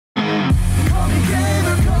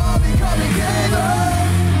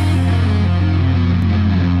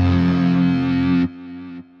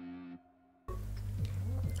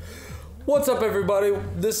What's up, everybody?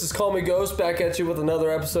 This is Call Me Ghost, back at you with another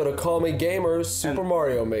episode of Call Me Gamers Super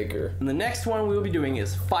Mario Maker. And the next one we will be doing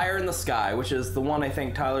is Fire in the Sky, which is the one I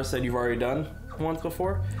think Tyler said you've already done once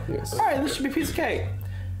before. Yes. Alright, this should be a piece of cake.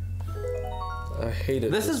 I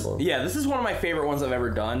hated this one. Yeah, this is one of my favorite ones I've ever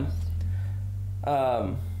done.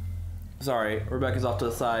 Sorry, Rebecca's off to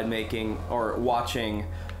the side watching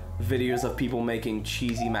videos of people making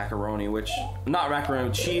cheesy macaroni, not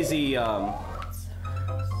macaroni, cheesy,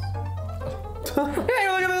 Hey,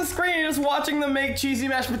 look at the screen, you're just watching them make cheesy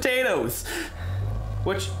mashed potatoes.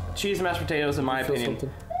 Which, cheesy mashed potatoes, in my opinion,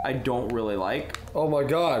 I don't really like. Oh my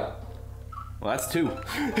god. Well, that's two.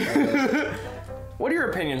 What are your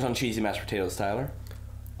opinions on cheesy mashed potatoes, Tyler?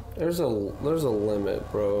 There's a limit,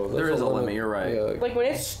 bro. There is a limit, you're right. Yeah. Like when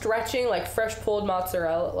it's stretching, like fresh pulled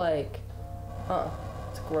mozzarella, like,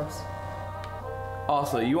 it's gross.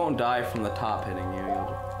 Also, you won't die from the top hitting you.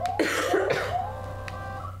 You'll just...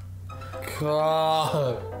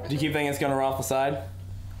 God. Do you keep thinking it's gonna run off the side?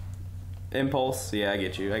 Impulse? Yeah, I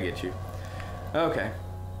get you. Okay.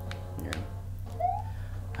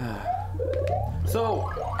 Yeah.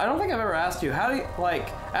 So, I don't think I've ever asked you, how do you, like,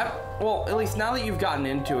 well, at least now that you've gotten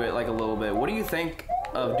into it, like, a little bit, what do you think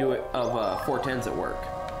of 410s at work?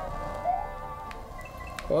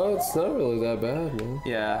 Well, it's not really that bad, man.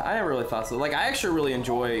 Yeah, I never really thought so. Like, I actually really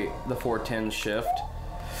enjoy the 410 shift.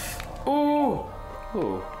 Ooh!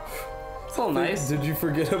 Ooh. It's a little nice. Did you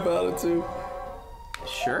forget about it, too?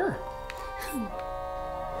 Sure.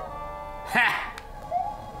 Ha!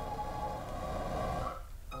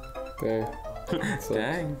 Dang.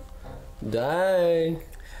 Dang. Dang.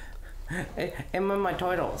 Hey, my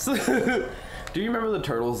turtles. Do you remember the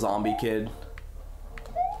turtle zombie kid?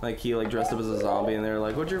 Like, he like dressed up as a zombie and they were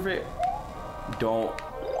like, what's your favorite? Don't.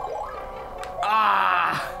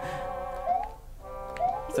 Ah!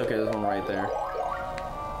 It's okay, there's one right there.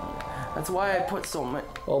 That's why I put so much.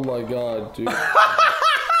 Oh my god, dude.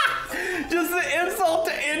 Just the insult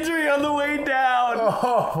to injury on the way down.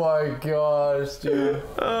 Oh my gosh, dude.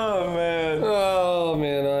 Oh man. Oh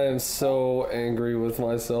man, I am so angry with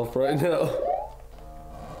myself right now.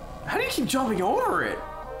 How do you keep jumping over it?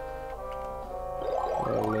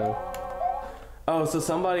 I don't know. Oh, so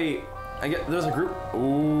somebody, there's a group.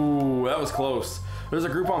 Ooh, that was close. There's a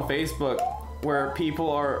group on Facebook where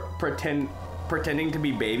people are pretending to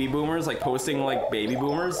be baby boomers, like posting like baby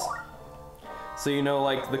boomers. So you know,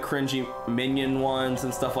 like the cringy minion ones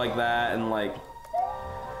and stuff like that, and like,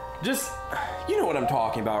 just, you know what I'm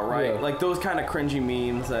talking about, right? Yeah. Like those kind of cringy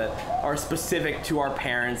memes that are specific to our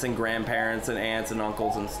parents and grandparents and aunts and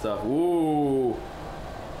uncles and stuff. Ooh.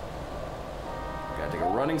 Gotta take a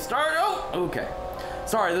running start. Oh, okay.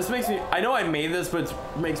 Sorry, this makes me, I know I made this, but it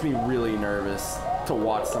makes me really nervous to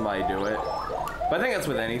watch somebody do it. But I think that's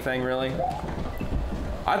with anything, really.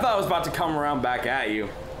 I thought I was about to come around back at you.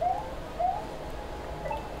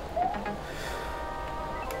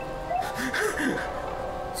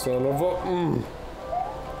 Son of a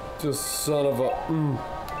Just son of a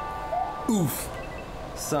oof.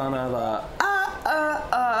 Son of a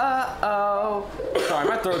oh. Sorry,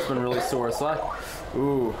 my throat's been really sore, so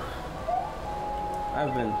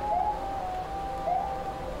I've been.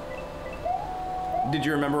 Did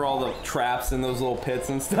you remember all the traps in those little pits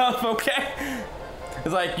and stuff? Okay.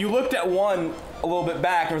 It's like you looked at one a little bit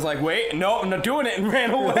back and was like, wait, no, I'm not doing it, and ran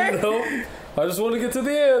away. Nope. I just want to get to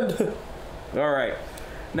the end. All right.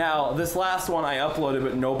 Now, this last one I uploaded,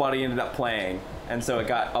 but nobody ended up playing, and so it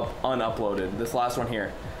got unuploaded. This last one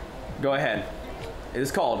here. Go ahead. It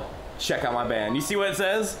is called Check Out My Band. You see what it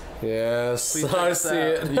says? Yes, Please I see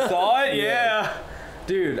it. You saw it? Yeah.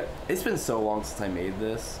 Dude, it's been so long since I made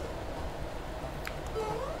this.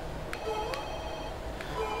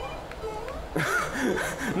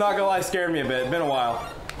 Not gonna lie, scared me a bit. Been a while.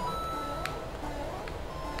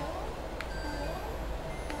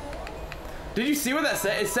 Did you see what that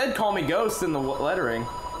said? It said "Call Me Ghost" in the lettering.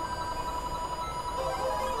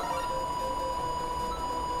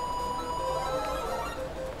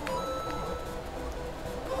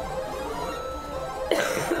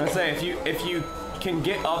 I say if you can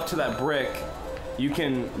get up to that brick, you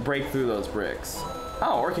can break through those bricks.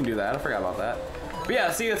 Oh, or you can do that. I forgot about that. But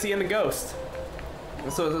yeah, see, that's the end of Ghost.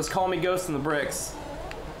 So it says "Call Me Ghost" in the bricks.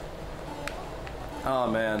 Oh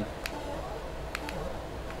man.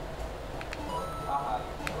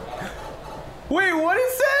 Wait, what it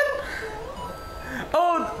said?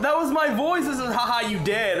 Oh, that was my voice. This is "haha, you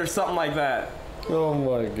dead" or something like that. Oh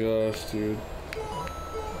my gosh, dude.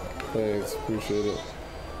 Thanks, appreciate it.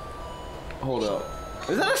 Hold up.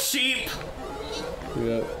 Is that a sheep?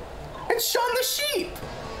 Yeah. It's Sean the sheep.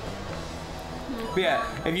 But yeah,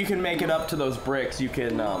 if you can make it up to those bricks, you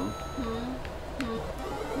can,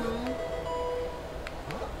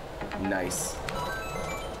 nice.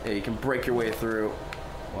 Yeah, you can break your way through.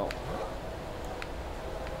 Well.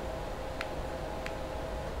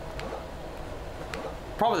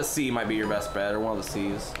 Probably the C might be your best bet, or one of the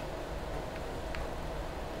C's.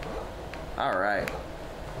 Alright.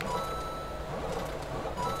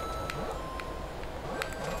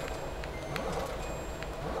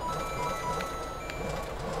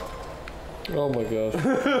 Oh my gosh.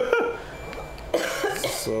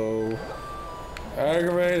 So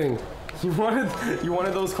aggravating. You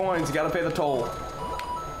wanted those coins, you gotta pay the toll.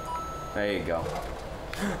 There you go.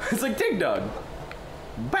 It's like Dig Dug.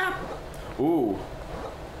 Bap! Ooh.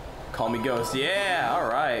 Call me Ghost. Yeah,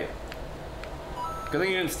 alright. Good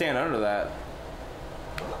thing you didn't stand under that.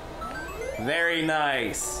 Very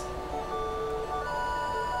nice.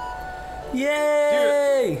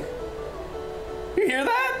 Yay! Dude, you hear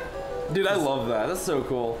that? Dude, I love that. That's so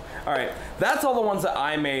cool. Alright, that's all the ones that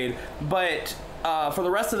I made, but for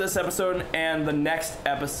the rest of this episode and the next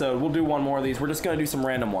episode, we'll do one more of these. We're just gonna do some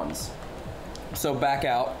random ones. So back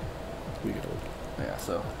out. Yeah,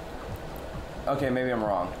 so. Okay, maybe I'm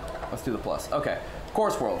wrong. Let's do the plus. Okay,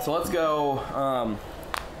 Course World. So let's go,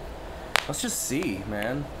 let's just see,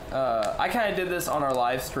 man. I kind of did this on our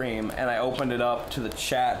live stream, and I opened it up to the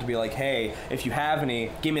chat to be like, hey, if you have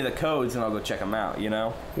any, give me the codes and I'll go check them out, you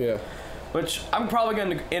know? Yeah. Which I'm probably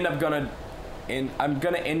gonna end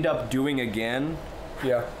up doing again.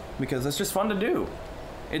 Yeah. Because it's just fun to do.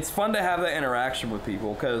 It's fun to have that interaction with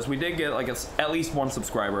people, because we did get like at least one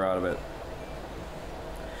subscriber out of it.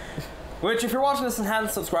 Which, if you're watching this and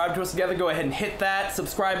haven't subscribed to us together, go ahead and hit that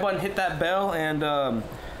subscribe button, hit that bell, and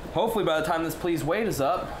hopefully by the time this Please Wait is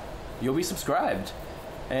up, you'll be subscribed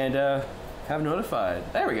and have notified.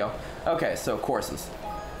 There we go. Okay, so courses.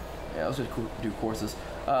 Yeah, let's just do courses.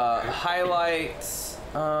 Highlights.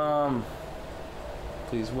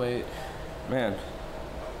 Please wait. Man.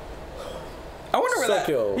 I wonder where that...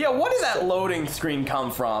 Yeah, what did that loading screen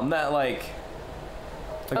come from? That, like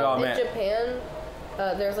oh, man. In Japan,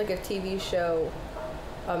 there's like a TV show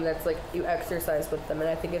that's like you exercise with them, and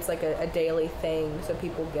I think it's like a daily thing, so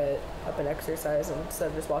people get up and exercise instead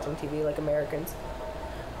of just watching TV like Americans.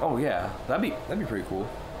 Oh yeah, that'd be pretty cool.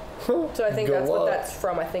 So I think that's what that's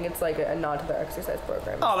from. I think it's like a nod to their exercise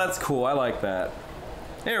program. Oh, that's cool. I like that.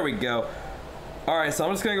 There we go. All right, so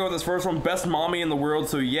I'm just gonna go with this first one. Best mommy in the world.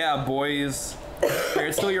 So yeah, boys. Here,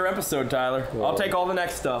 it's still your episode, Tyler. I'll take all the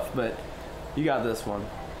next stuff, but you got this one.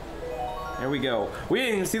 There we go. We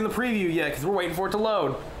didn't even see the preview yet because we're waiting for it to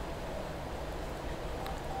load.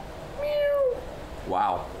 Meow.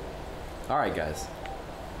 Wow. All right, guys.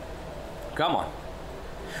 Come on.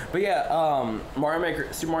 But yeah,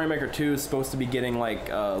 Super Mario Maker 2 is supposed to be getting like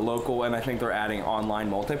local, and I think they're adding online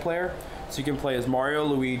multiplayer. So you can play as Mario,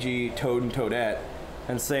 Luigi, Toad, and Toadette,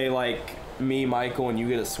 and say like me, Michael, and you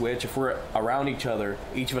get a Switch. If we're around each other,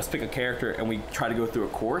 each of us pick a character, and we try to go through a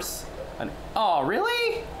course. And oh,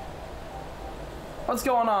 really? What's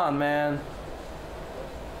going on, man?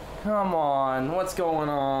 Come on, what's going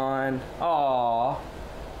on? Aw.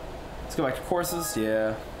 Let's go back to courses.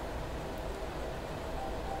 Yeah.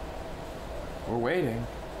 We're waiting.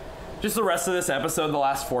 Just the rest of this episode, the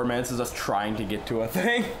last 4 minutes, is us trying to get to a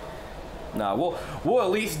thing. No, we'll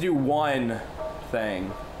at least do one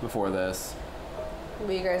thing before this.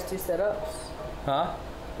 Will you guys do sit-ups? Huh?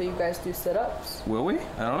 Will you guys do sit-ups? Will we?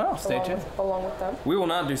 I don't know. Stay tuned. Along with them? We will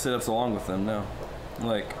not do sit-ups along with them, no.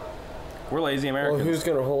 Like, we're lazy Americans. Well, who's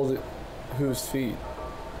gonna hold it? Whose feet?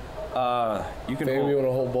 You can Maybe hold... we want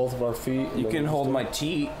to hold both of our feet. You can hold my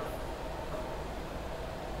teat.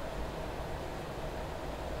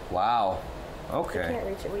 Wow. Okay. I can't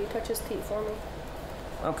reach it. Will you touch his teeth for me?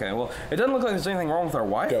 Okay, well, it doesn't look like there's anything wrong with our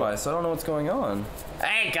Wi-Fi, so I don't know what's going on.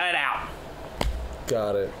 Hey, cut it out!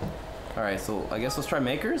 Got it. Alright, so I guess let's try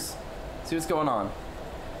Makers? See what's going on.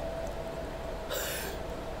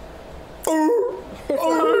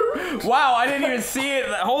 Wow, I didn't even see it.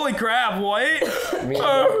 Holy crap, what?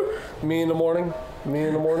 Me in the morning. Me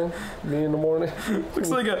in the morning. Me in the morning. Looks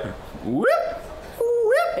like a whip.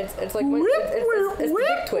 It's like when, it's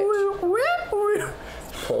dick twitch.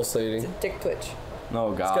 Pulsating. It's a dick twitch.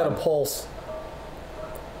 Oh god. It's got a pulse.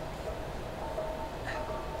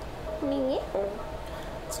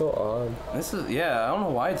 So odd. This is, yeah, I don't know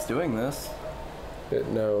why it's doing this. It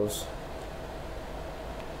knows.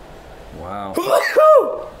 Wow.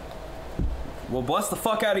 Well, bless the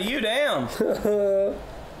fuck out of you, damn.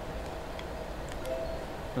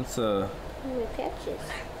 That's patches.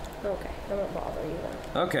 Okay, I won't bother you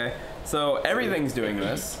then. Okay, so everything's doing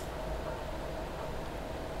this.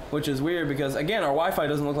 which is weird because, again, our Wi-Fi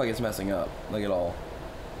doesn't look like it's messing up, like, at all.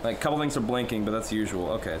 Like, a couple things are blinking, but that's usual.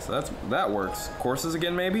 Okay, so that works. Courses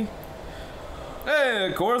again, maybe?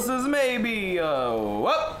 Hey, courses, maybe.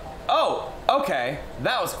 Oh, okay.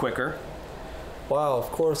 That was quicker. Wow,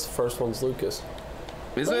 of course the first one's Lucas.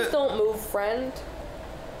 Is Please it? don't move, friend.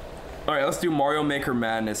 All right, let's do Mario Maker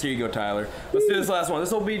Madness. Here you go, Tyler. Let's do this last one.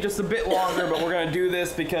 This will be just a bit longer, but we're going to do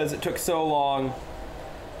this because it took so long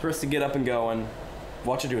for us to get up and going.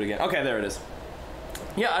 Watch it do it again. Okay, there it is.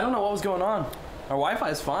 Yeah, I don't know what was going on. Our Wi-Fi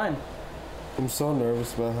is fine. I'm so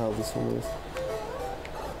nervous about how this one is.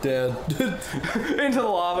 Dead. Into the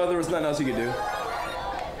lava. There was nothing else you could do.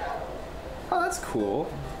 Oh, that's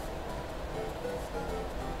cool.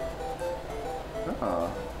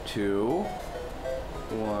 2,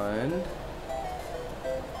 1.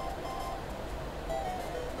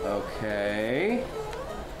 Okay.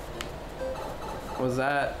 Was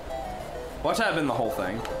that? Watch that have been the whole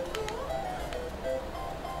thing.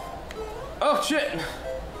 Oh shit!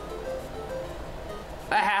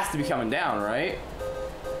 That has to be coming down, right?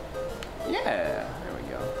 Yeah. There we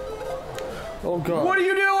go. Oh god. What are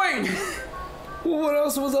you doing? Well, what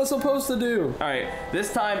else was I supposed to do? All right.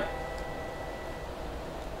 This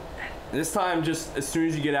time, just as soon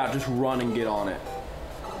as you get out, just run and get on it.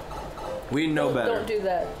 We know better. Don't do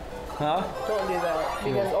that. Huh? Don't do that.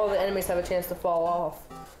 Because all the enemies have a chance to fall off.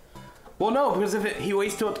 Well, no, because if he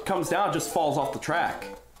waits till it comes down, it just falls off the track.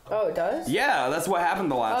 Oh, it does? Yeah, that's what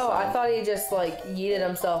happened the last time. Oh, I thought he just, like, yeeted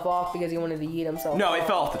himself off because he wanted to yeet himself No, off. it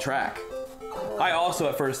fell off the track. I also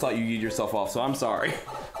at first thought you yeeted yourself off, so I'm sorry.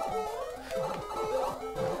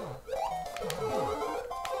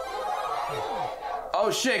 Oh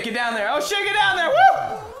shit, get down there! Oh shit, get down there! Woo!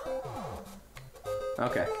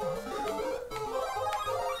 Okay.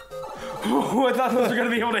 I thought those were gonna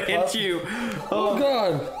be able to hit you. Oh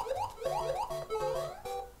god.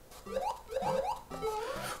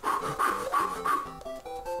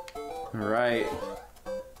 Right.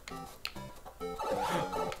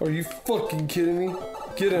 Are you fucking kidding me?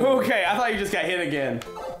 Get him. Okay, I thought you just got hit again.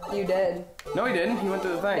 You did. No, he didn't. He went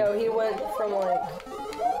through the thing. No, he went from, like...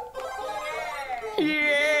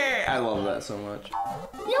 Yeah! I love that so much.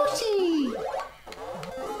 Yoshi!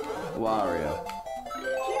 Wario.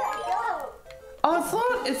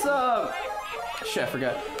 Oh, it's shit, I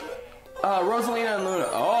forgot. Rosalina and Luna.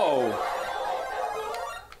 Oh.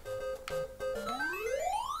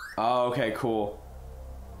 Oh, okay, cool.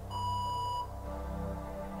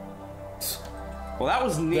 Well, that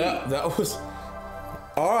was neat. That was...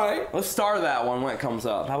 Alright. Let's star that one when it comes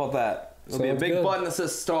up. How about that? It'll be a Sounds big good. button that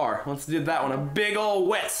says star. Let's do that one. A big old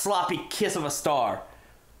wet sloppy kiss of a star.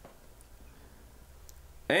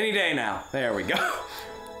 Any day now. There we go.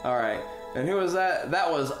 Alright. And who was that?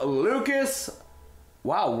 That was Lucas.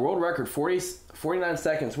 Wow, world record. 49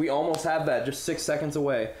 seconds. We almost have that. Just 6 seconds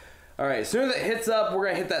away. Alright, as soon as it hits up, we're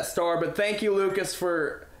going to hit that star. But thank you, Lucas,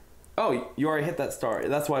 for... Oh, you already hit that star.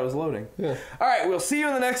 That's why it was loading. Yeah. Alright, we'll see you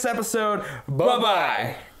in the next episode.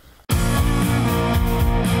 Bye-bye.